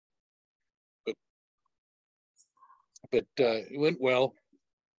but it went well.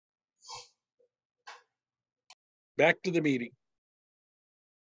 Back to the meeting.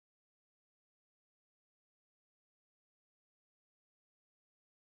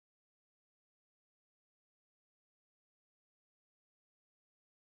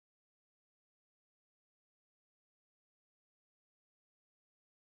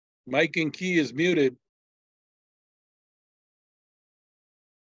 Mic and key is muted.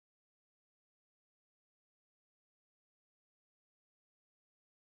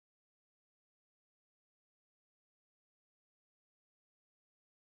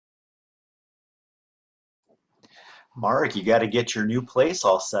 Mark, you got to get your new place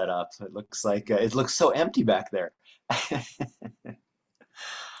all set up. It looks like it looks so empty back there.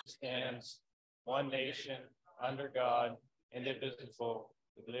 Stands one nation under God, indivisible,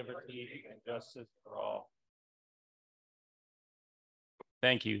 with liberty and justice for all.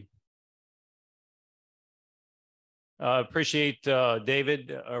 Thank you. Appreciate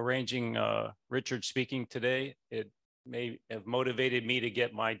David arranging Richard speaking today. It may have motivated me to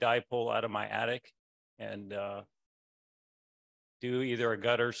get my dipole out of my attic and do either a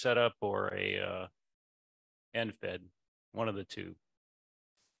gutter setup or a end fed, one of the two.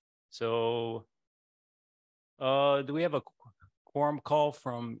 So do we have a quorum call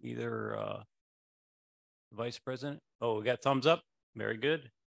from either Vice President? Oh, we got thumbs up. Very good.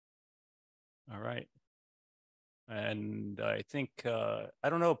 All right. And I think, I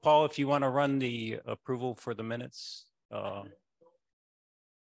don't know, Paul, if you want to run the approval for the minutes. For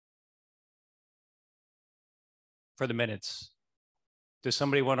the minutes. Does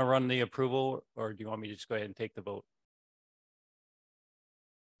somebody want to run the approval, or do you want me to just go ahead and take the vote?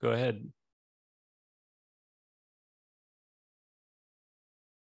 Go ahead.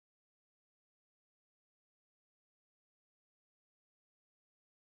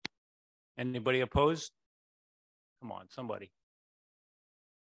 Anybody opposed? Come on, somebody.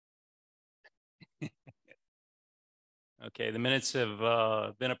 Okay, the minutes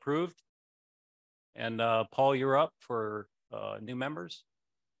have been approved. And Paul, you're up for new members.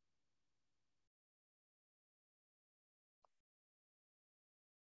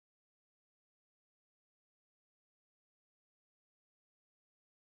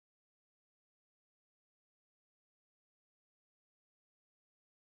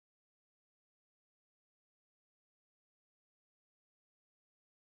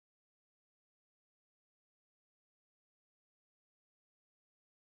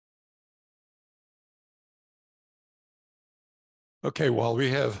 Okay, well,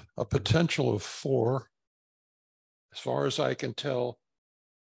 we have a potential of 4. As far as I can tell,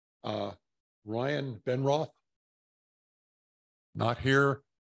 Ryan Benroth, not here.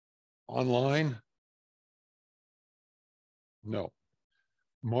 Online? No.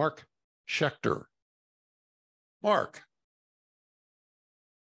 Mark Schechter. Mark.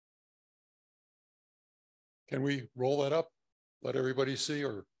 Can we roll that up? Let everybody see,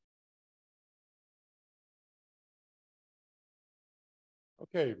 or?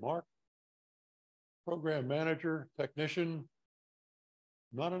 Okay, Mark, program manager, technician,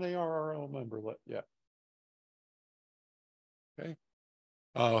 not an ARRL member yet. Okay.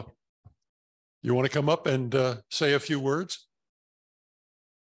 You want to come up and say a few words?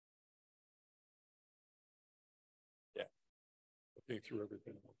 Yeah. Looking through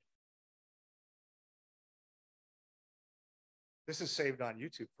everything. This is saved on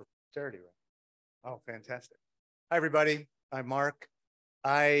YouTube for posterity, right? Oh, fantastic. Hi, everybody. I'm Mark.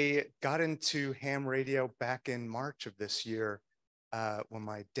 I got into ham radio back in March of this year when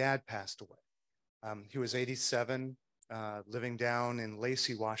my dad passed away. He was 87, living down in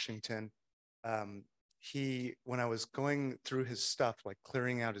Lacey, Washington. When I was going through his stuff, like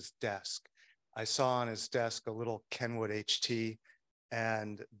clearing out his desk, I saw on his desk a little Kenwood HT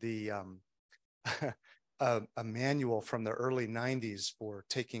and the a manual from the early 90s for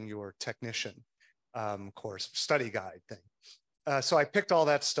taking your technician course, study guide thing. So I picked all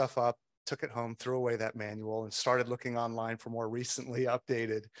that stuff up, took it home, threw away that manual, and started looking online for more recently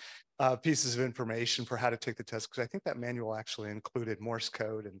updated pieces of information for how to take the test, because I think that manual actually included Morse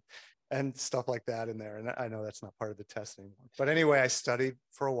code and stuff like that in there. And I know that's not part of the test anymore. But anyway, I studied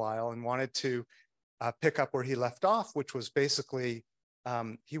for a while and wanted to pick up where he left off, which was basically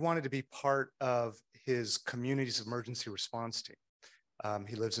he wanted to be part of his community's emergency response team.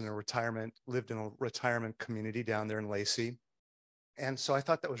 He lived in a retirement community down there in Lacey. And so I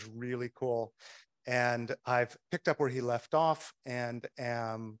thought that was really cool. And I've picked up where he left off and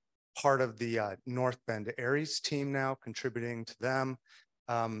am part of the North Bend Aries team now, contributing to them.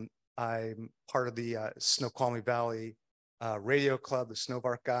 I'm part of the Snoqualmie Valley Radio Club, the Snow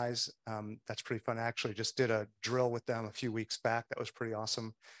ARC guys. That's pretty fun. I actually just did a drill with them a few weeks back. That was pretty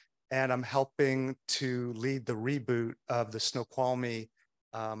awesome. And I'm helping to lead the reboot of the Snoqualmie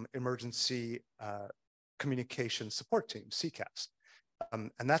Emergency Communication Support Team, CCAS.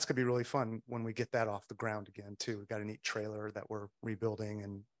 And that's gonna be really fun when we get that off the ground again too. We've got a neat trailer that we're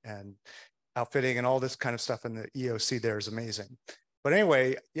rebuilding and outfitting and all this kind of stuff. And the EOC there is amazing. But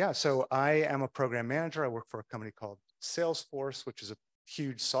anyway, yeah, so I am a program manager. I work for a company called Salesforce, which is a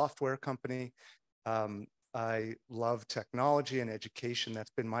huge software company. I love technology and education.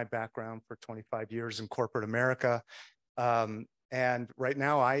 That's been my background for 25 years in corporate America. And right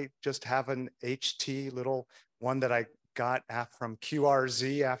now I just have an HT little one that I got from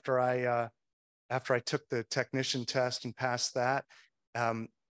QRZ after I took the technician test and passed that.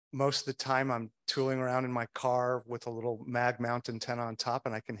 Most of the time I'm tooling around in my car with a little mag mount antenna on top,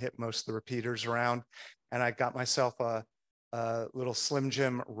 and I can hit most of the repeaters around. And I got myself a little Slim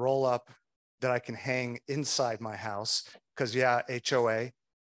Jim roll up that I can hang inside my house because yeah, HOA,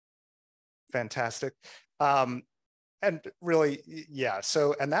 fantastic. And really, yeah,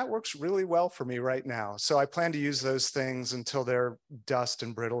 so, and that works really well for me right now. So I plan to use those things until they're dust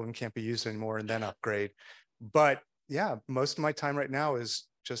and brittle and can't be used anymore and then upgrade. But yeah, most of my time right now is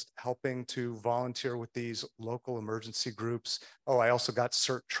just helping to volunteer with these local emergency groups. Oh, I also got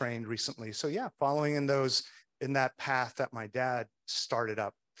CERT trained recently. So yeah, following in that path that my dad started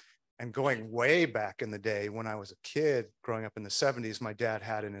up. And going way back in the day when I was a kid, growing up in the 70s, my dad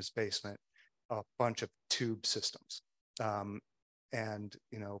had in his basement a bunch of tube systems. And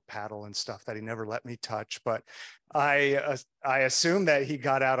paddle and stuff that he never let me touch, but I assume that he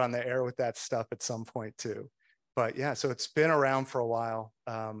got out on the air with that stuff at some point too. But yeah, so it's been around for a while.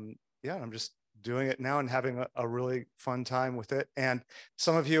 Yeah, I'm just doing it now and having a really fun time with it. And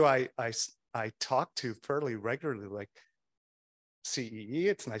some of you I talk to fairly regularly, like CEE,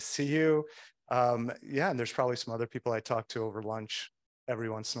 it's nice to see you. Yeah, and there's probably some other people I talk to over lunch every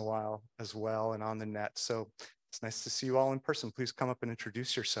once in a while as well and on the net. So it's nice to see you all in person. Please come up and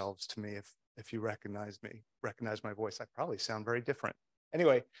introduce yourselves to me if you recognize me, recognize my voice. I probably sound very different.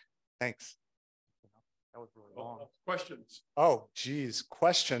 Anyway, thanks. That was really long. Questions? Oh, geez,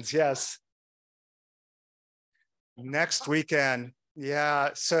 questions, yes. Next weekend. Yeah,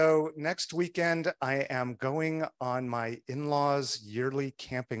 so next weekend I am going on my in-laws' yearly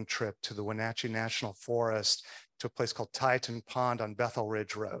camping trip to the Wenatchee National Forest to a place called Tieton Pond on Bethel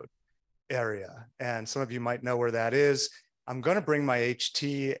Ridge Road area. And some of you might know where that is. I'm going to bring my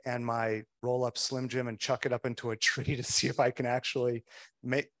HT and my roll-up Slim Jim and chuck it up into a tree to see if I can actually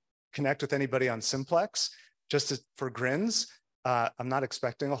connect with anybody on Simplex, just for grins. I'm not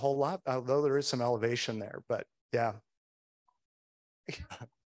expecting a whole lot, although there is some elevation there, but yeah.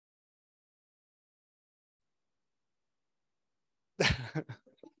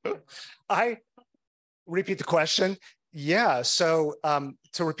 I repeat the question. Yeah, so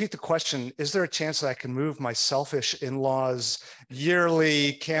to repeat the question, is there a chance that I can move my selfish in-laws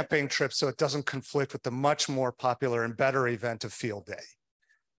yearly camping trip so it doesn't conflict with the much more popular and better event of Field Day?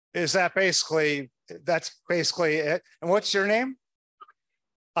 Is that that's basically it? And what's your name?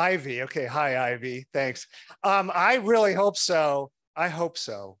 Ivy. Okay, hi Ivy, thanks. I really hope so. I hope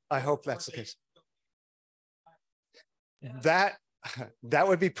so. I hope that's the case. That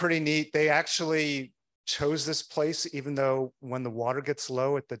would be pretty neat. They actually chose this place, even though when the water gets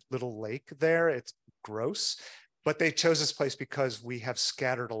low at the little lake there, it's gross. But they chose this place because we have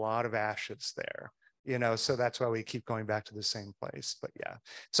scattered a lot of ashes there, so that's why we keep going back to the same place. But yeah,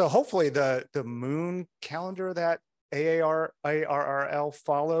 so hopefully the moon calendar that ARRL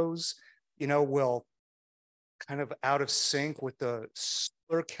follows, will kind of out of sync with the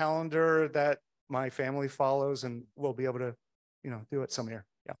solar calendar that my family follows, and we'll be able to, do it some year.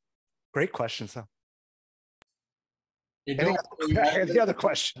 Yeah, great questions though. Any other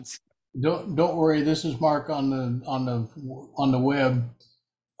questions? Don't worry. This is Mark on the web.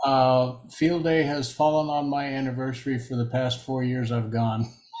 Field Day has fallen on my anniversary for the past 4 years I've gone,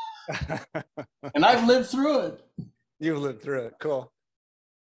 and I've lived through it. You've lived through it. Cool.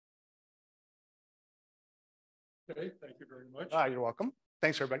 Okay, thank you very much. You're welcome.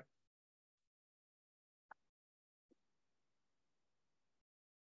 Thanks, everybody.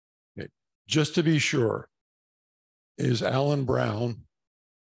 Okay. Just to be sure, is Alan Brown?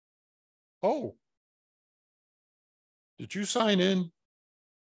 Oh, did you sign in?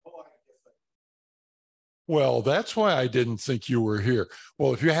 Well, that's why I didn't think you were here.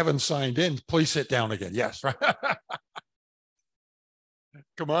 Well, if you haven't signed in, please sit down again. Yes, right.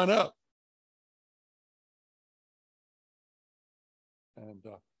 Come on up. And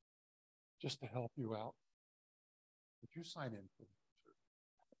just to help you out, you sign in?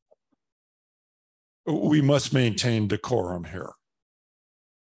 We must maintain decorum here.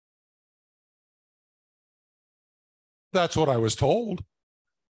 That's what I was told.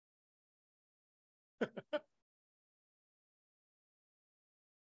 Okay.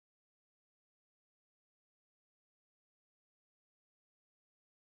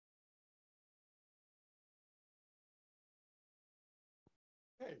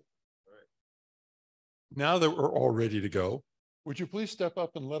 All right. Now that we're all ready to go, would you please step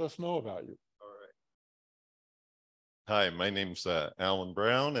up and let us know about you? All right. Hi, my name's Alan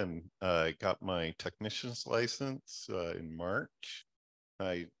Brown, and I got my technician's license in March.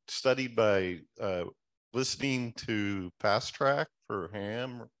 I studied by listening to Fast Track for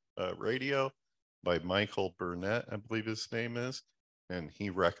ham radio by Michael Burnett, I believe his name is, and he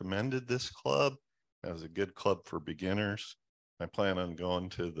recommended this club as a good club for beginners. I plan on going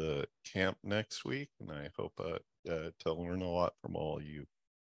to the camp next week, and I hope to learn a lot from all of you.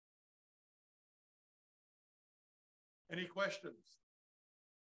 Any questions?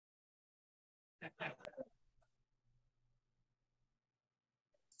 I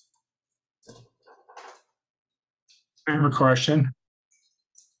have a question.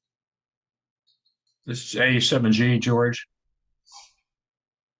 This is A7G, George.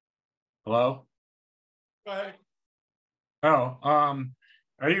 Hello? Go ahead. Oh, are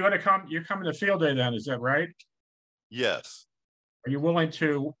you going to come? You're coming to field day then, is that right? Yes. Are you willing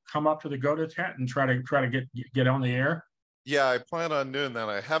to come up to the GOTA tent and try to get on the air? Yeah, I plan on doing that.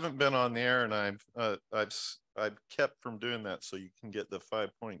 I haven't been on the air, and I've kept from doing that, so you can get the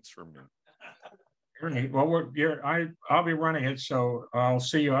 5 points from me. Great. Well, I'll be running it, so I'll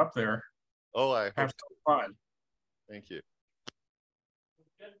see you up there. Oh, I have hope some fun. Thank you.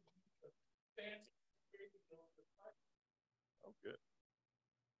 Oh, good.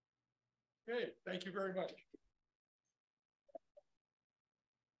 Okay, thank you very much.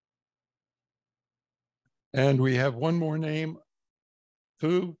 And we have one more name,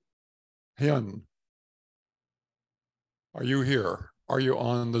 Thu Hyun. Are you here? Are you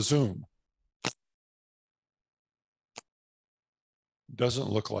on the Zoom? Doesn't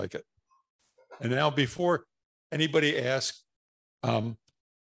look like it. And now before anybody asks, I'm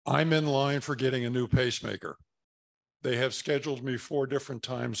in line for getting a new pacemaker. They have scheduled me 4 different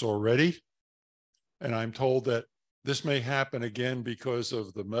times already. And I'm told that this may happen again because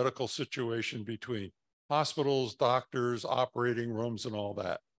of the medical situation between hospitals, doctors, operating rooms, and all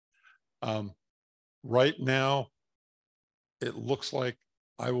that. Right now, it looks like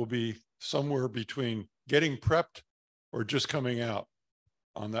I will be somewhere between getting prepped or just coming out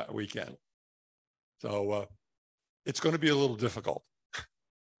on that weekend. So it's going to be a little difficult.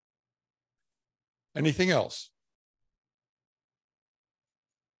 Anything else?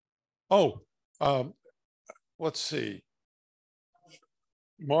 Oh, let's see.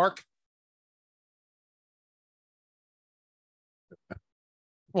 Mark?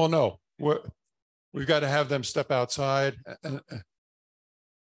 Well, no, we've got to have them step outside.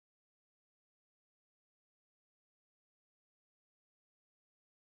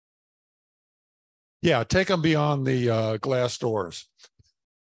 Yeah, take them beyond the glass doors.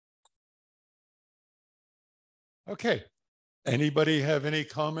 Okay. Anybody have any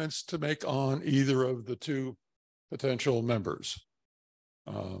comments to make on either of the 2 potential members?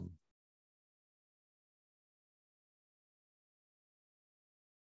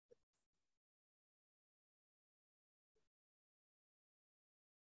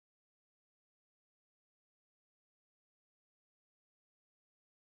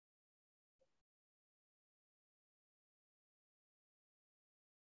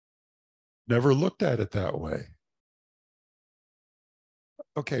 Never looked at it that way.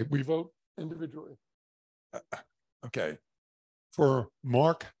 Okay, we vote individually. Okay. For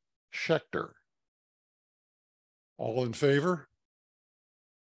Mark Schechter. All in favor?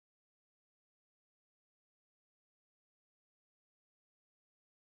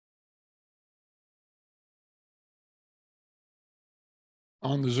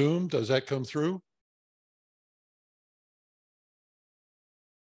 On the Zoom, does that come through?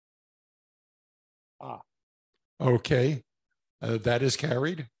 Okay, that is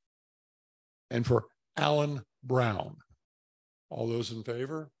carried. And for Alan Brown, all those in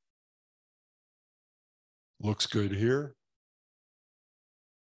favor? Looks good here.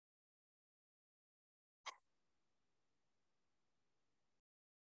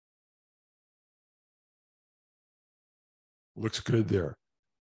 Looks good there.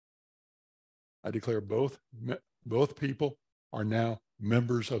 I declare both people are now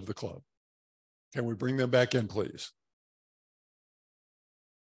members of the club. Can we bring them back in, please?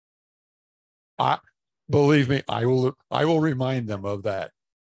 Believe me, I will remind them of that.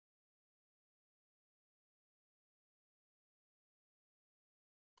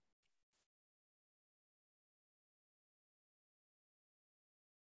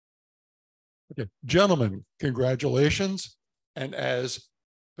 Okay. Gentlemen, congratulations. And as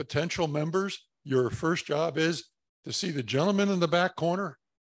potential members, your first job is to see the gentleman in the back corner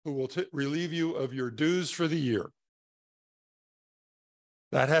who will relieve you of your dues for the year.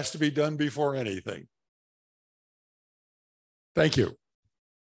 That has to be done before anything. Thank you.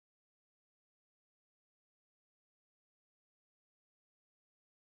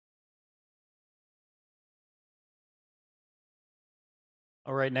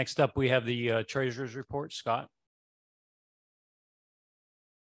 All right, next up, we have the treasurer's report. Scott.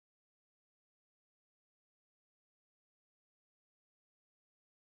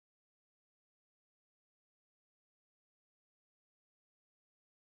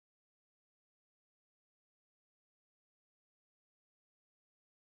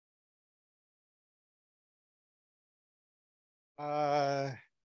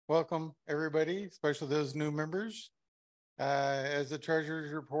 Welcome, everybody, especially those new members. As the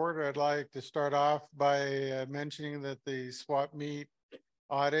treasurer's report, I'd like to start off by mentioning that the swap meet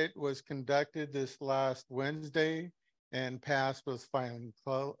audit was conducted this last Wednesday and passed with flying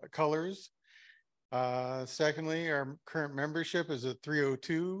colors. Secondly, our current membership is at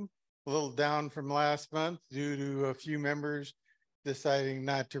 302, a little down from last month due to a few members deciding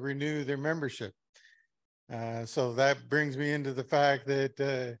not to renew their membership. So that brings me into the fact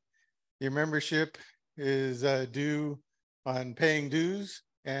that your membership is due on paying dues,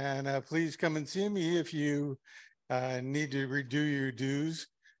 and please come and see me if you need to redo your dues.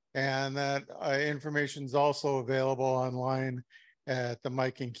 And that information is also available online at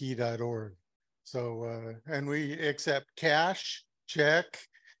themikeandkey.org. So, and we accept cash, check,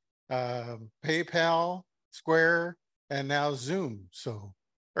 PayPal, Square, and now Zoom. So,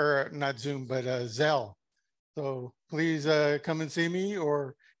 or not Zoom, but Zelle. So please come and see me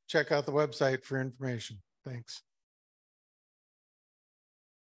or check out the website for information. Thanks.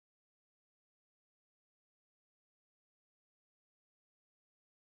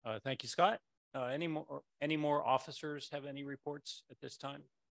 Thank you, Scott. Any more officers have any reports at this time?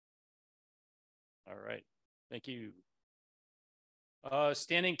 All right, thank you.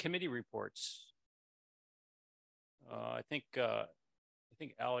 Standing committee reports. I think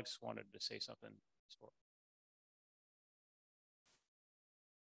Alex wanted to say something.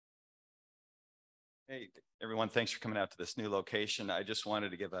 Hey, everyone, thanks for coming out to this new location. I just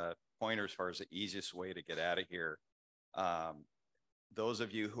wanted to give a pointer as far as the easiest way to get out of here. Those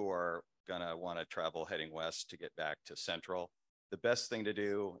of you who are gonna want to travel heading west to get back to Central, the best thing to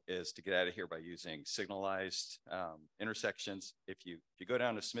do is to get out of here by using signalized intersections. If you go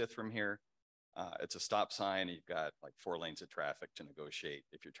down to Smith from here, it's a stop sign. You've got like 4 lanes of traffic to negotiate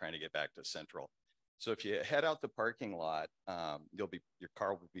if you're trying to get back to Central. So if you head out the parking lot, your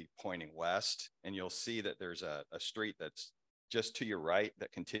car will be pointing west, and you'll see that there's a street that's just to your right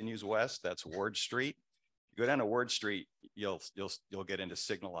that continues west. That's Ward Street. You go down to Ward Street, you'll get into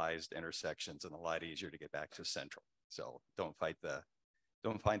signalized intersections, and a lot easier to get back to Central. So don't fight the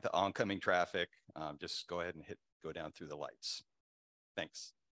oncoming traffic. Just go ahead and go down through the lights.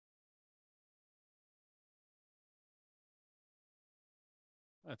 Thanks.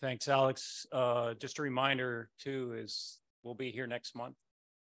 Thanks, Alex. Just a reminder too, is we'll be here next month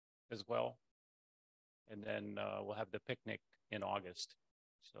as well. And then we'll have the picnic in August.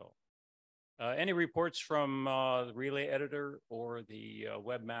 So any reports from the relay editor or the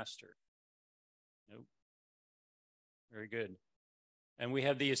webmaster? Nope. Very good. And we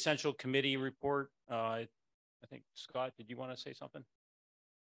have the essential committee report. I think, Scott, did you want to say something?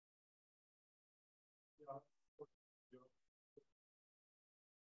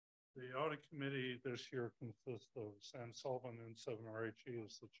 The audit committee this year consists of Sam Sullivan and 7RHE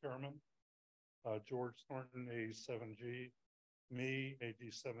as the chairman, George Thornton, AG7G, me,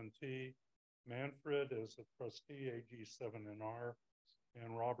 AG7T, Manfred as a trustee, AG7NR,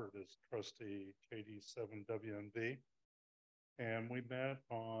 and Robert as trustee, KD7WNB. And we met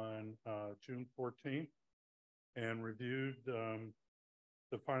on June 14th and reviewed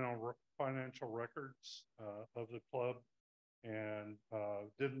the financial records of the club, and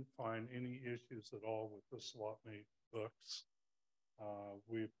didn't find any issues at all with the swap meet books.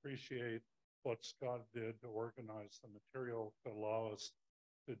 We appreciate what Scott did to organize the material to allow us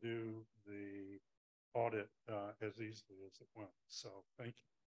to do the audit as easily as it went. So thank you.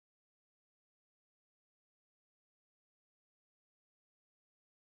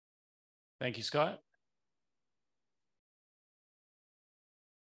 Thank you, Scott.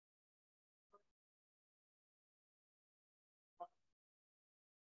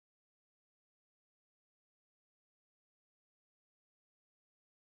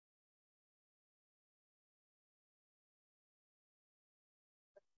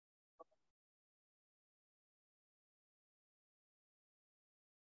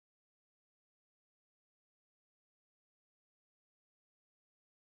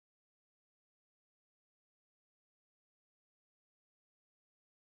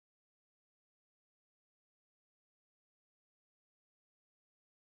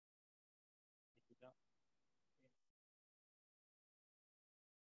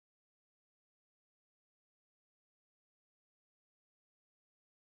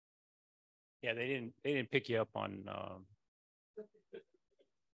 Yeah, they didn't pick you up on.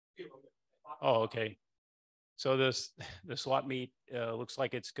 Oh, okay. So the swap meet looks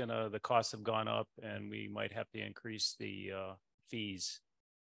like the costs have gone up, and we might have to increase the fees.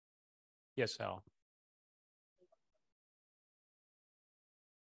 Yes, Hal.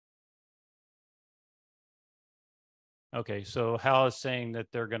 Okay, so Hal is saying that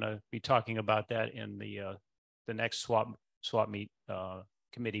they're going to be talking about that in the next swap meet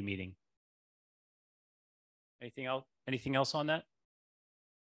committee meeting. Anything else? Anything else on that?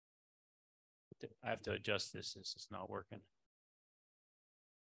 I have to adjust this. This is not working.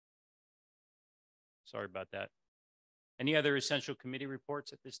 Sorry about that. Any other essential committee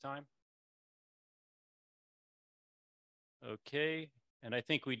reports at this time? Okay, and I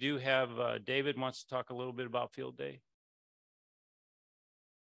think we do have David wants to talk a little bit about field day.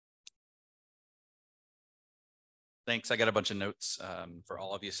 Thanks. I got a bunch of notes for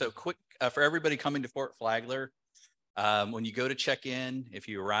all of you. So quick for everybody coming to Fort Flagler, when you go to check in, if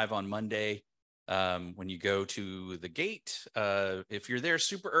you arrive on Monday, when you go to the gate, if you're there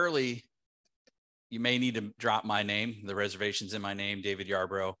super early, you may need to drop my name. The reservation's in my name, David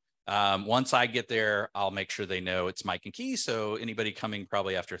Yarbrough. Once I get there, I'll make sure they know it's Mike and Key. So anybody coming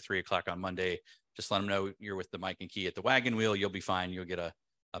probably after 3 o'clock on Monday, just let them know you're with the Mike and Key at the wagon wheel. You'll be fine. You'll get a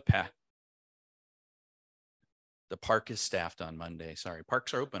pack. The park is staffed on Monday. Sorry,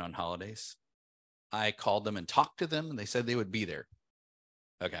 parks are open on holidays. I called them and talked to them, and they said they would be there.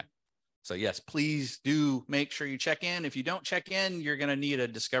 Okay. So yes, please do make sure you check in. If you don't check in, you're going to need a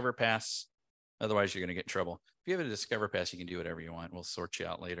Discover Pass. Otherwise, you're going to get in trouble. If you have a Discover Pass, you can do whatever you want. We'll sort you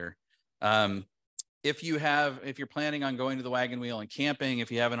out later. If you're planning on going to the wagon wheel and camping,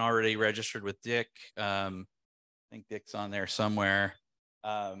 if you haven't already registered with Dick, I think Dick's on there somewhere.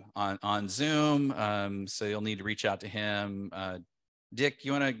 On Zoom. So you'll need to reach out to him. Dick,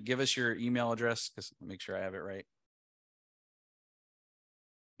 you want to give us your email address? Because make sure I have it right.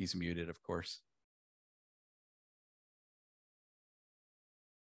 He's muted, of course.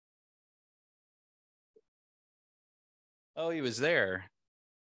 Oh, he was there.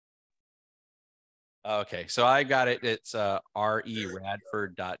 Okay, so I got it. It's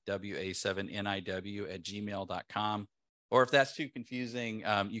reradford.wa7niw@gmail.com. Or if that's too confusing,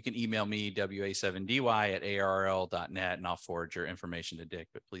 you can email me, wa7dy@arl.net, and I'll forward your information to Dick,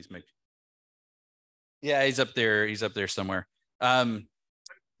 but please make. Yeah, he's up there. He's up there somewhere. Here,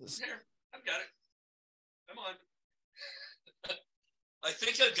 I've got it. Come on. I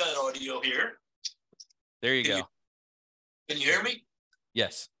think I've got audio here. There you go. Can you hear me?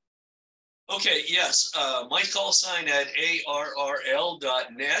 Yes. Okay, yes. My call sign at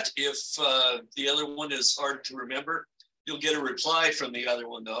arrl.net. If the other one is hard to remember, you'll get a reply from the other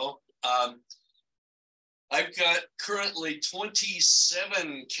one, though. I've got currently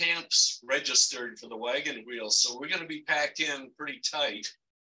 27 camps registered for the wagon wheel, so we're going to be packed in pretty tight.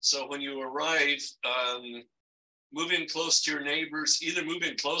 So when you arrive, move in close to your neighbors. Either move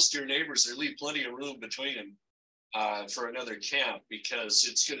in close to your neighbors or leave plenty of room between them for another camp, because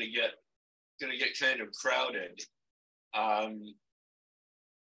it's going to get kind of crowded. And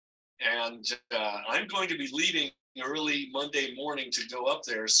I'm going to be leaving early Monday morning to go up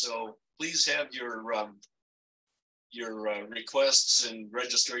there. So please have your requests and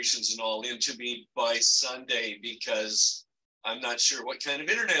registrations and all into me by Sunday, because I'm not sure what kind of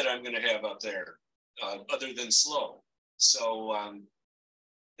internet I'm going to have up there other than slow. So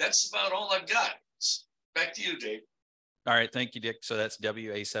that's about all I've got. Back to you, Dave. All right. Thank you, Dick. So that's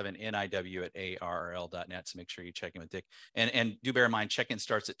wa7niw@arl.net. So make sure you check in with Dick. And do bear in mind, check-in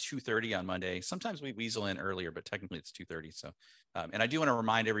starts at 2:30 on Monday. Sometimes we weasel in earlier, but technically it's 2:30. So, and I do want to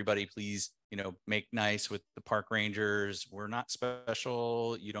remind everybody, please, make nice with the park rangers. We're not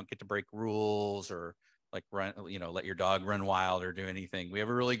special. You don't get to break rules or let your dog run wild or do anything. We have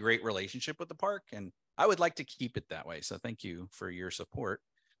a really great relationship with the park, and I would like to keep it that way. So thank you for your support.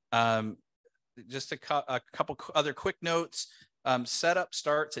 Just a couple other quick notes. Setup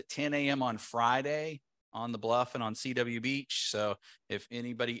starts at 10 a.m. on Friday on the Bluff and on CW Beach. So if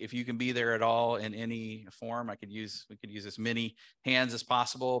you can be there at all in any form, we could use as many hands as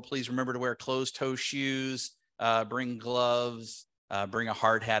possible. Please remember to wear closed-toe shoes, bring gloves, bring a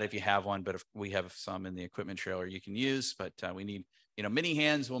hard hat if you have one, but if we have some in the equipment trailer you can use, but we need, many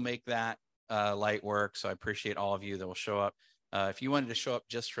hands will make that light work. So I appreciate all of you that will show up. If you wanted to show up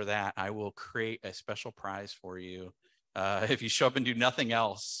just for that, I will create a special prize for you. If you show up and do nothing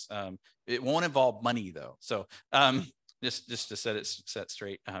else, it won't involve money though. So just to set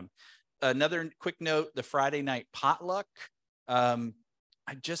straight. Another quick note, the Friday night potluck. I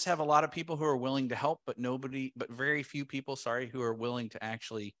just have a lot of people who are willing to help, but very few people, who are willing to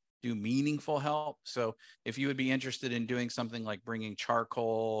actually do meaningful help. So if you would be interested in doing something like bringing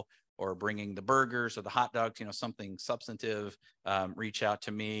charcoal or bringing the burgers or the hot dogs, you know, something substantive, reach out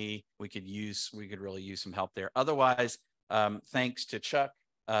to me. We could really use some help there. Otherwise, thanks to Chuck,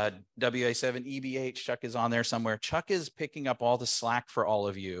 WA7EBH, Chuck is on there somewhere. Chuck is picking up all the slack for all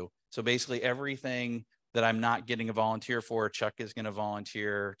of you. So basically everything that I'm not getting a volunteer for, Chuck is going to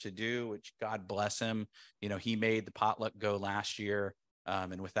volunteer to do, which God bless him. You know, he made the potluck go last year.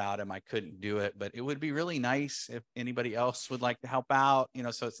 And without him, I couldn't do it, but it would be really nice if anybody else would like to help out, you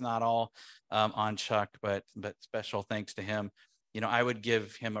know, so it's not all on Chuck, but special thanks to him. You know, I would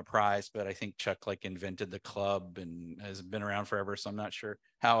give him a prize, but I think Chuck like invented the club and has been around forever. So I'm not sure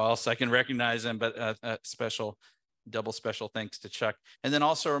how else I can recognize him, but double special thanks to Chuck. And then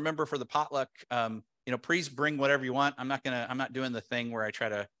also remember for the potluck, you know, please bring whatever you want. I'm not doing the thing where I try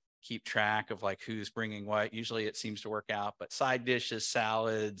to keep track of like who's bringing what. Usually it seems to work out, but side dishes,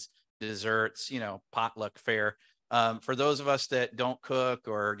 salads, desserts, you know, potluck fare. For those of us that don't cook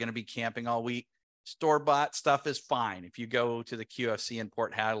or are going to be camping all week, store-bought stuff is fine. If you go to the QFC in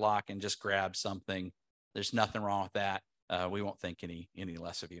Port Hadlock and just grab something, there's nothing wrong with that. We won't think any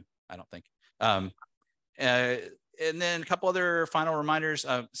less of you, I don't think. And then a couple other final reminders.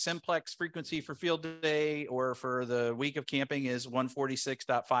 Simplex frequency for field day or for the week of camping is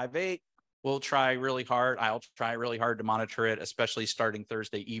 146.58. We'll try really hard. I'll try really hard to monitor it, especially starting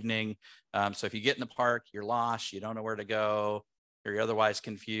Thursday evening. So if you get in the park, you're lost, you don't know where to go, or you're otherwise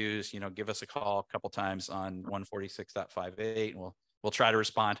confused, you know, give us a call a couple times on 146.58 and we'll try to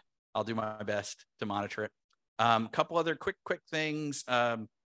respond. I'll do my best to monitor it. Couple other quick things.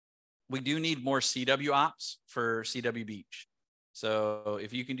 We do need more CW ops for CW Beach. So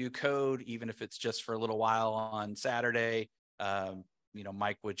if you can do code, even if it's just for a little while on Saturday, you know,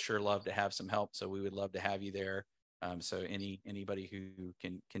 Mike would sure love to have some help. So we would love to have you there. So anybody who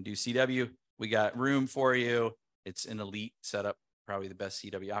can do CW, we got room for you. It's an elite setup, probably the best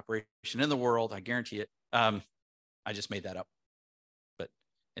CW operation in the world. I guarantee it. I just made that up, but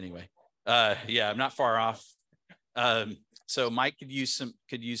anyway, yeah, I'm not far off. So Mike could use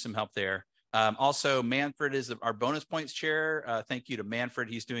some help there. Also, Manfred is our bonus points chair. Thank you to Manfred.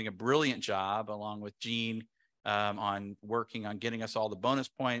 He's doing a brilliant job along with Gene on working on getting us all the bonus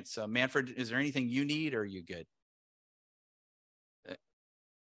points. Manfred, is there anything you need or are you good?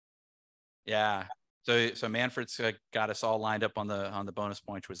 Yeah. So Manfred's got us all lined up on the bonus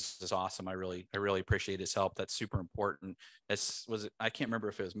points, which is awesome. I really appreciate his help. That's super important. I can't remember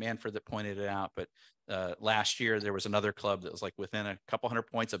if it was Manfred that pointed it out, but last year there was another club that was like within a couple hundred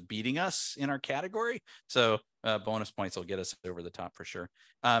points of beating us in our category. So bonus points will get us over the top for sure.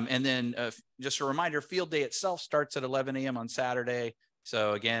 And then just a reminder, field day itself starts at 11 a.m. on Saturday.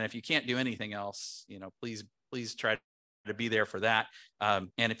 So again, if you can't do anything else, you know, please try to be there for that.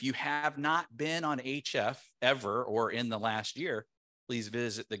 And if you have not been on HF ever or in the last year, please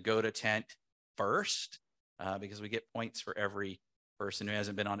visit the GOTA tent first because we get points for every person who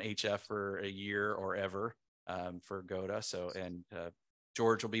hasn't been on HF for a year or ever for GOTA. So, and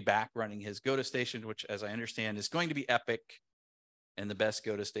George will be back running his GOTA station, which as I understand is going to be epic and the best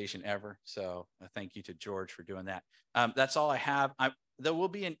GOTA station ever. So thank you to George for doing that. That's all I have. There will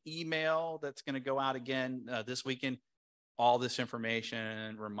be an email that's going to go out again this weekend. All this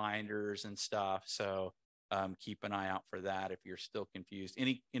information, reminders and stuff. So keep an eye out for that if you're still confused.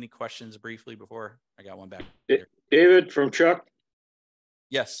 Any questions briefly before I got one back there? David from Chuck.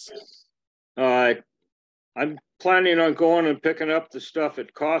 Yes. I'm planning on going and picking up the stuff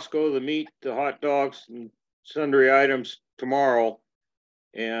at Costco, the meat, the hot dogs and sundry items tomorrow.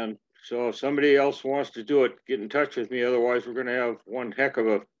 And so if somebody else wants to do it, get in touch with me. Otherwise, we're going to have one heck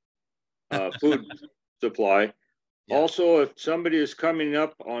of a food supply. Yeah. Also, if somebody is coming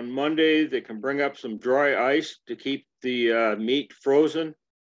up on Monday, they can bring up some dry ice to keep the meat frozen.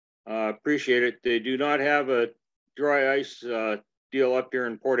 Appreciate it. They do not have a dry ice deal up here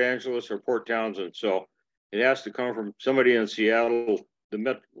in Port Angeles or Port Townsend. So it has to come from somebody in Seattle,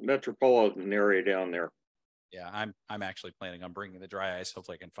 the metropolitan area down there. Yeah, I'm actually planning on bringing the dry ice.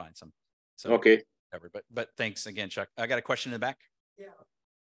 Hopefully I can find some. So okay. But thanks again, Chuck. I got a question in the back. Yeah.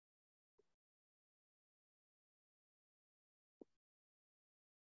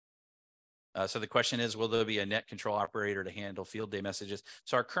 So the question is, will there be a net control operator to handle field day messages?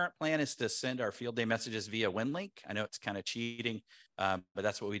 So our current plan is to send our field day messages via WinLink. I know it's kind of cheating, but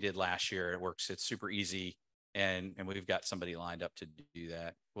that's what we did last year. It works. It's super easy. And we've got somebody lined up to do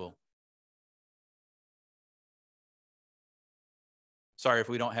that. Cool. Sorry if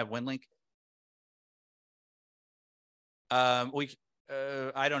we don't have WinLink. I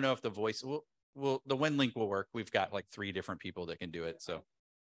don't know if the voice the WinLink will work. We've got like 3 different people that can do it. So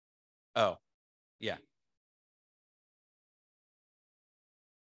Oh, yeah.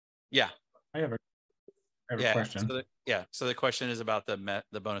 Yeah. I have a question. So the question is about the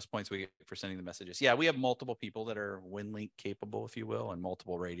bonus points we get for sending the messages. Yeah, we have multiple people that are WinLink capable, if you will, and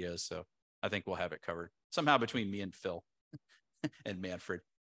multiple radios. So I think we'll have it covered somehow between me and Phil and Manfred.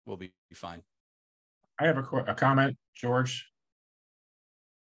 We'll be fine. I have a comment, George.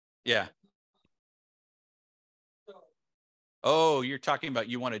 Yeah. Oh, you're talking about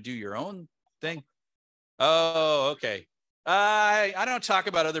you want to do your own thing? Oh, okay. I don't talk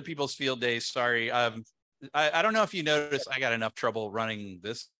about other people's field days. Sorry. I don't know if you noticed, I got enough trouble running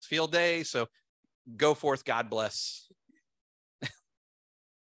this field day. So go forth. God bless.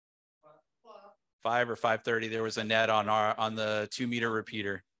 5 or 5:30. There was a net on the 2-meter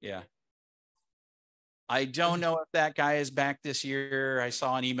repeater. Yeah. I don't know if that guy is back this year. I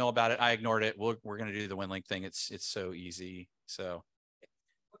saw an email about it. I ignored it. We're going to do the WinLink thing. It's so easy. So.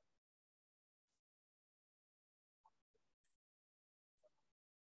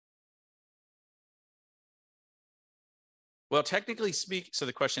 Well, technically so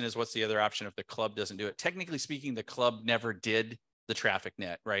the question is, what's the other option if the club doesn't do it? Technically speaking, the club never did the traffic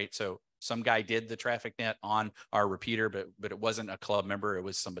net, right? So some guy did the traffic net on our repeater, but it wasn't a club member. It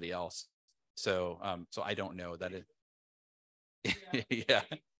was somebody else. So, so I don't know that it. Yeah.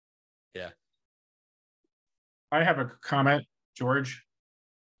 Yeah. I have a comment, George.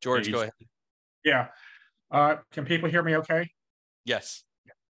 George, go ahead. Yeah. Can people hear me okay? Yes.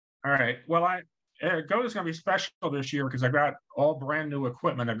 All right. Well, Go is going to be special this year because I've got all brand new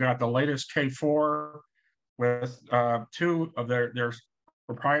equipment. I've got the latest K4 with 2 of their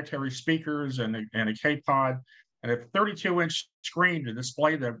proprietary speakers and a K-Pod and a 32-inch screen to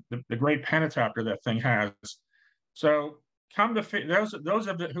display the great pentatopter that thing has. So come to those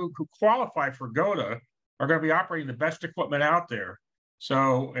of who qualify for GOTA are going to be operating the best equipment out there.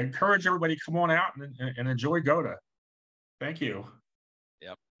 So encourage everybody to come on out and enjoy GOTA. Thank you.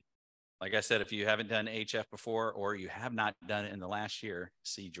 Yep. Like I said, if you haven't done HF before or you have not done it in the last year,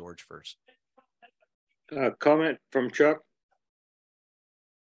 see George first. Comment from Chuck.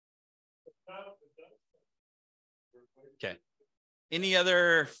 Okay. Any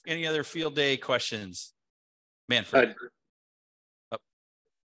other field day questions? Manfred.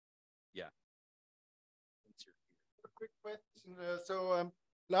 Yeah. A quick question.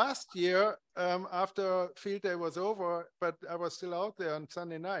 Last year, after field day was over, but I was still out there on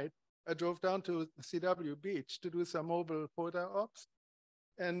Sunday night, I drove down to CW Beach to do some mobile photo ops.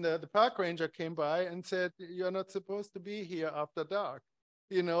 And the park ranger came by and said, "You're not supposed to be here after dark."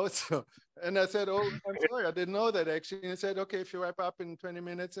 So, and I said, "Oh, I'm sorry, I didn't know that actually." And he said, "Okay, if you wrap up in 20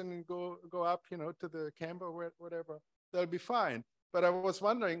 minutes and go up, to the camp or whatever, that'll be fine." But I was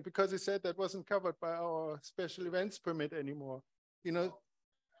wondering, because he said that wasn't covered by our special events permit anymore,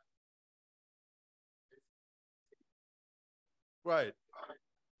 Right.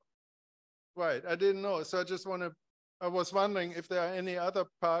 Right. I didn't know. So I was wondering if there are any other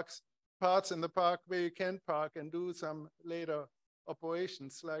parts in the park where you can park and do some later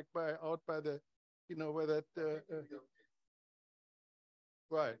operations, like out by the, where that,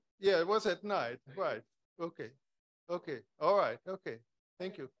 right. Yeah, it was at night. Right. Okay. Okay. All right. Okay.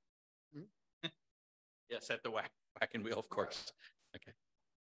 Thank you. Yes, at the whack and wheel, of course. Okay.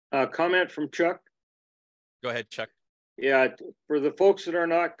 Comment from Chuck. Go ahead, Chuck. Yeah, for the folks that are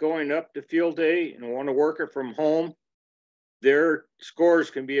not going up to field day and want to work it from home, their scores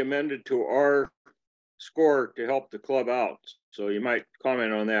can be amended to our score to help the club out. So you might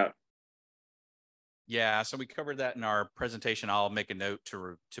comment on that. Yeah, so we covered that in our presentation. I'll make a note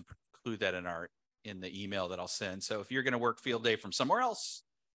to include that in the email that I'll send. So if you're going to work field day from somewhere else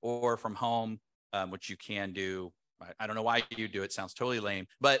or from home, which you can do, I don't know why you do it. Sounds totally lame,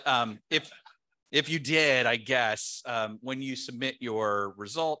 but if you did, I guess, when you submit your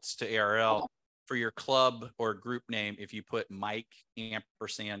results to ARL for your club or group name, if you put Mike &key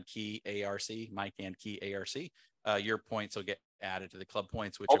ARC, Mike and key ARC, your points will get added to the club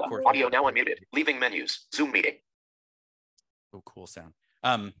points, which of course. Audio now unmuted. Leaving menus. Zoom meeting. Oh, cool sound.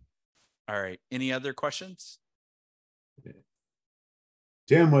 All right. Any other questions?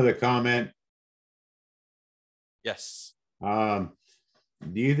 Tim with a comment. Yes.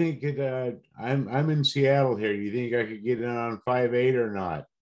 Do you think I'm in Seattle here. Do you think I could get in on 5.8 or not?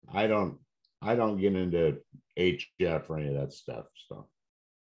 I don't get into HF or any of that stuff. So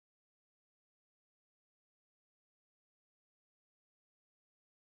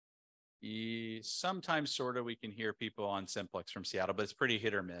sometimes sort of we can hear people on Simplex from Seattle, but it's pretty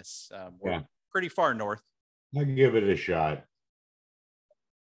hit or miss. We're pretty far north. I can give it a shot.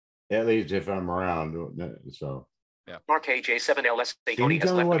 At least if I'm around. So Mark AJ7LS Can Tony you has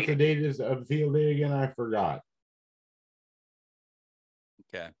tell me left the what the meeting. date is of field day again? I forgot.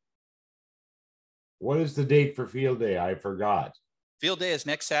 Okay. What is the date for field day? I forgot. Field day is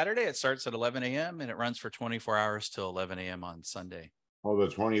next Saturday. It starts at 11 a.m. and it runs for 24 hours till 11 a.m. on Sunday. Oh, the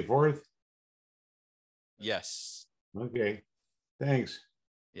 24th? Yes. Okay. Thanks.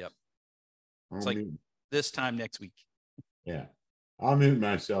 Yep. I'll It's like mute- this time next week. yeah. I'll mute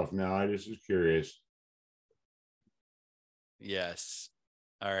myself now. I just was curious. Yes.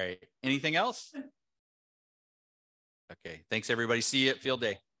 All right. Anything else? Okay. Thanks, everybody. See you at field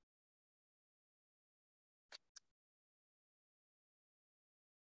day.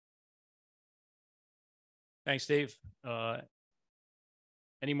 Thanks, Dave.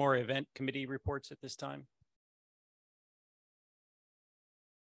 Any more event committee reports at this time?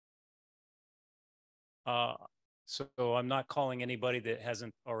 So I'm not calling anybody that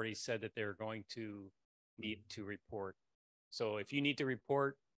hasn't already said that they're going to need to report. So if you need to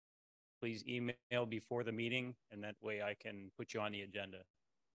report, please email before the meeting, and that way I can put you on the agenda.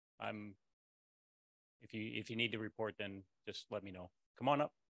 If you need to report, then just let me know. Come on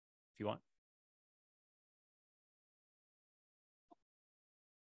up if you want.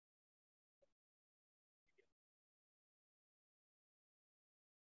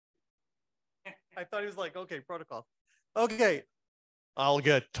 I thought he was like, okay, protocol. Okay, I'll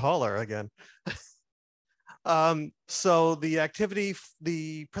get taller again. So the activity,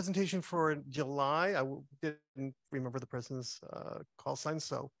 the presentation for July, didn't remember the person's call sign,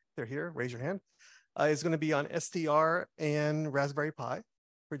 so they're here, raise your hand. Is going to be on SDR and Raspberry Pi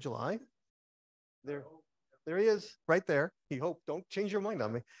for July. There he is, right there. He hope, don't change your mind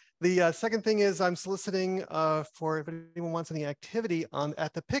on me. The second thing is I'm soliciting for if anyone wants any activity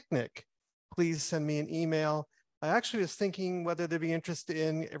at the picnic, please send me an email. I actually was thinking whether there'd be interest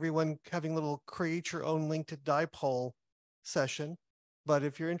in everyone having a little create your own linked dipole session. But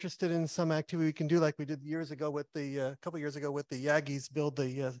if you're interested in some activity we can do like we did years ago with a couple years ago with the Yaggies, build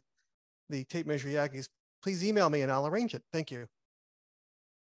the tape measure Yaggies, please email me and I'll arrange it. Thank you.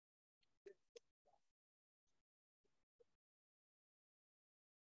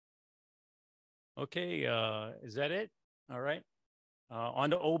 Okay, is that it? All right. On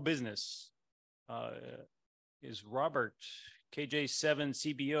to old business. Is Robert,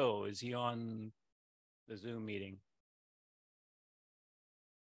 KJ7 CBO, is he on the Zoom meeting?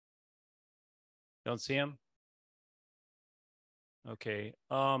 Don't see him? Okay.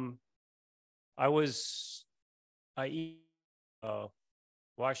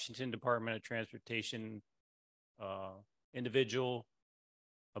 Washington Department of Transportation individual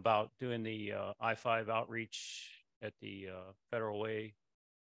about doing the I-5 outreach at the Federal Way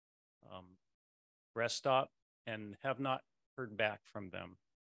rest stop, and have not heard back from them.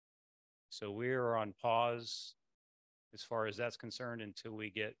 So we are on pause as far as that's concerned until we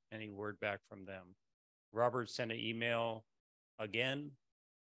get any word back from them. Robert sent an email again,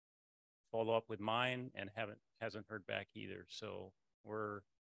 follow up with mine, and hasn't heard back either. So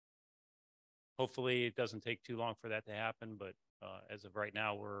hopefully it doesn't take too long for that to happen, but as of right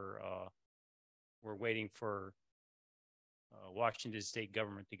now, we're waiting for Washington State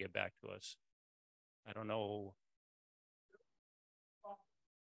government to get back to us. I don't know.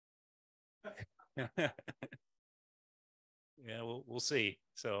 Yeah, we'll see.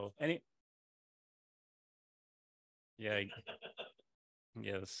 So yeah,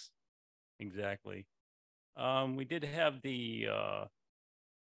 yes, exactly. We did have the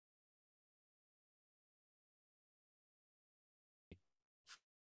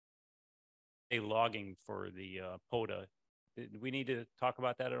a logging for the POTA. Did we need to talk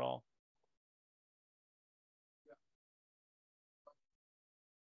about that at all?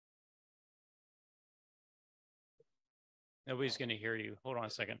 Nobody's going to hear you. Hold on a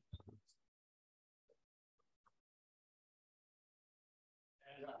second.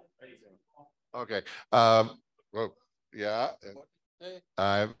 Okay. Well, yeah.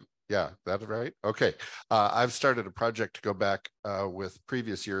 Yeah, that's right. Okay. I've started a project to go back with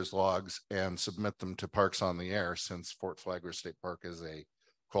previous year's logs and submit them to Parks on the Air, since Fort Flagler State Park is a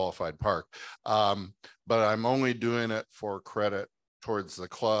qualified park. But I'm only doing it for credit towards the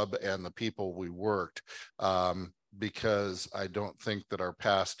club and the people we worked, because I don't think that our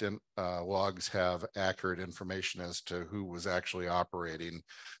past logs have accurate information as to who was actually operating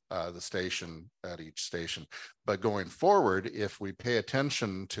the station at each station. But going forward, if we pay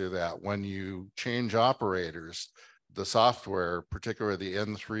attention to that, when you change operators, the software, particularly the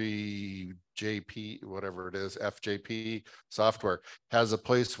N3JP, whatever it is, FJP software, has a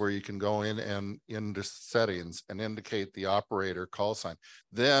place where you can go in and into settings and indicate the operator call sign.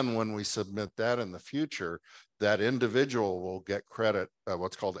 Then when we submit that in the future, that individual will get credit,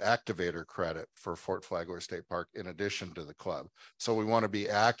 what's called activator credit for Fort Flagler State Park in addition to the club. So we want to be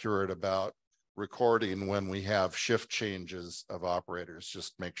accurate about recording when we have shift changes of operators.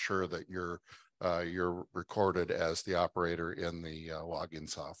 Just make sure that you're recorded as the operator in the login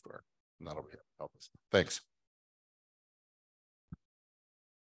software. And that'll help us. Thanks.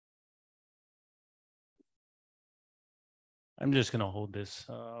 I'm just going to hold this.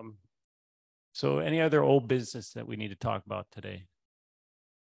 So any other old business that we need to talk about today?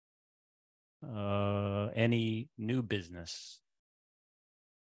 Any new business?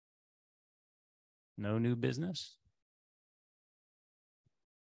 No new business?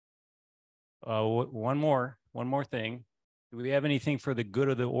 One more thing. Do we have anything for the good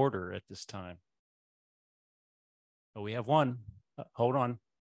of the order at this time? Oh, we have one. Hold on.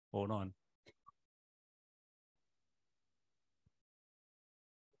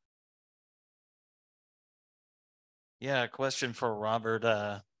 Yeah, question for Robert.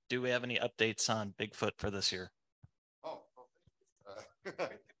 Do we have any updates on Bigfoot for this year?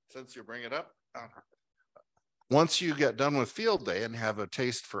 Since you bring it up, once you get done with field day and have a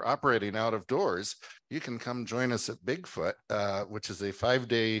taste for operating out of doors, you can come join us at Bigfoot, which is a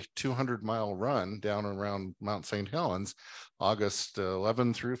 5-day, 200-mile run down around Mount St. Helens, August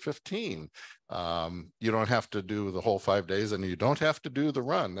 11 through 15. You don't have to do the whole 5 days, and you don't have to do the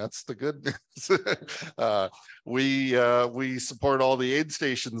run. That's the good news. We support all the aid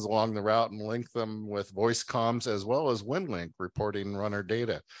stations along the route and link them with voice comms as well as WinLink reporting runner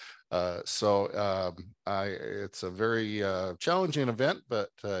data. It's a very challenging event, but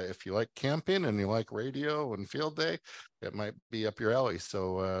if you like camping and you like radio and field day, it might be up your alley.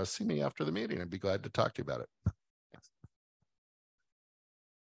 So see me after the meeting. I'd be glad to talk to you about it.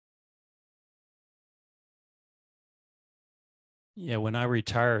 Yeah, when I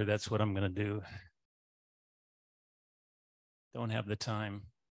retire, that's what I'm going to do. Don't have the time.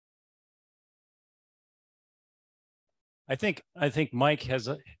 I think Mike has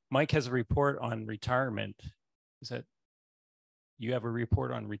a report on retirement. Is that you have a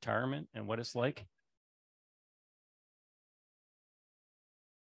report on retirement and what it's like?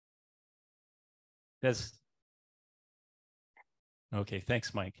 That's okay.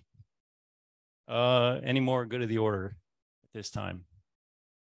 Thanks, Mike. Any more good of the order at this time?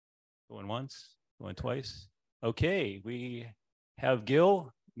 Going once, going twice. Okay, we have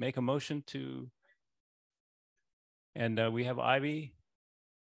Gil make a motion to. And we have Ivy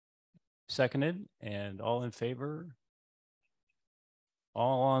seconded, and all in favor,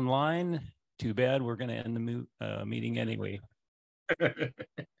 all online. Too bad, we're going to end the meeting anyway.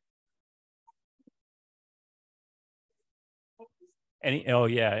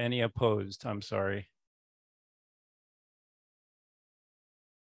 Any opposed? I'm sorry.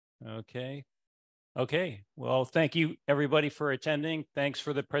 Okay. Well, thank you everybody for attending. Thanks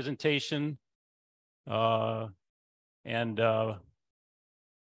for the presentation. And our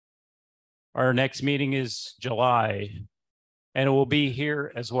next meeting is July, and it will be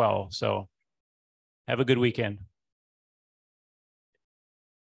here as well. So have a good weekend.